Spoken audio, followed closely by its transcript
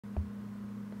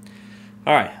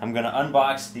Alright, I'm going to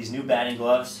unbox these new batting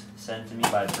gloves sent to me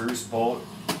by Bruce Bolt,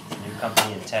 a new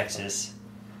company in Texas.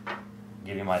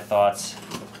 Give you my thoughts.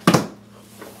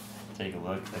 Take a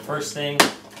look. The first thing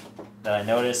that I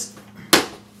noticed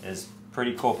is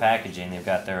pretty cool packaging. They've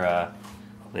got their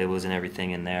labels and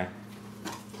everything in there.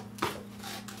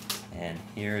 And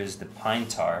here is the pine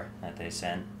tar that they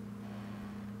sent.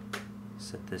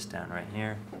 Set this down right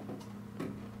here.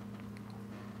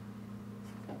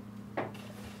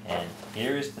 And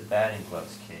here is the batting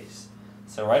gloves case.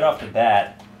 So right off the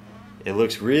bat, it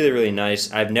looks really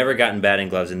nice. I've never gotten batting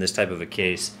gloves in this type of a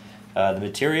case. The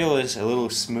material is a little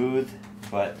smooth,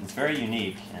 but it's very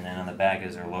unique. And then on the back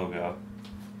is their logo.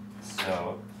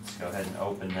 So let's go ahead and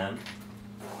open them.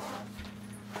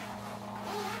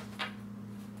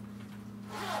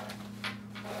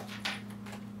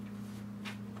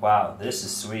 Wow, this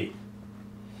is sweet.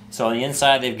 So on the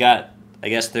inside they've got, I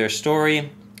guess, their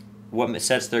story, what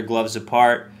sets their gloves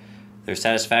apart, their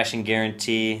satisfaction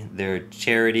guarantee, their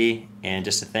charity, and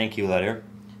just a thank you letter.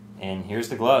 And here's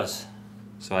the gloves.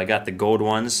 So I got the gold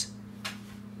ones.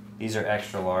 These are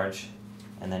extra large.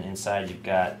 And then inside you've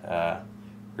got a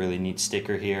really neat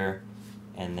sticker here.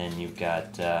 And then you've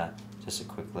got just a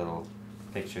quick little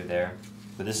picture there.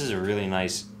 But this is a really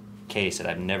nice case that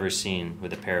I've never seen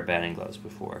with a pair of batting gloves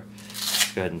before.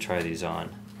 Let's go ahead and try these on.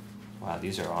 Wow,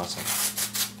 these are awesome.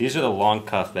 These are the long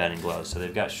cuff batting gloves, so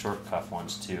they've got short cuff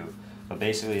ones too. But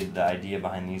basically the idea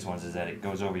behind these ones is that it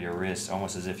goes over your wrist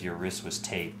almost as if your wrist was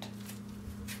taped.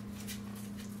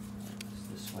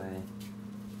 This way.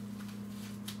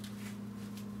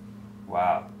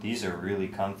 Wow, these are really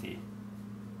comfy.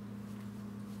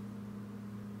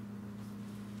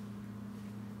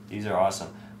 These are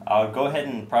awesome. I'll go ahead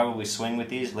and probably swing with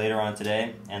these later on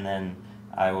today, and then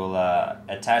I will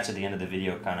attach at the end of the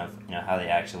video kind of how they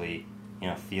actually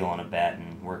feel on a bat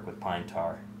and work with pine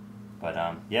tar. But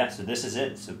yeah, so this is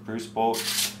it. So Bruce Bolt,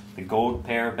 the gold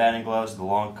pair of batting gloves, the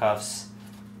long cuffs,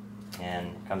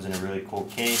 and comes in a really cool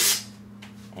case.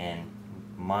 And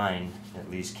mine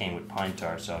at least came with pine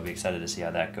tar, so I'll be excited to see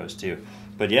how that goes too.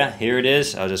 But yeah, here it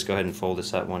is. I'll just go ahead and fold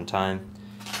this up one time.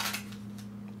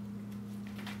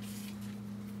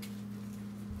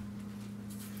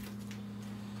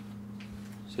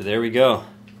 So there we go.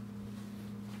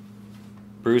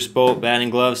 Bruce Bolt batting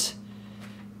gloves.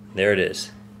 There it is.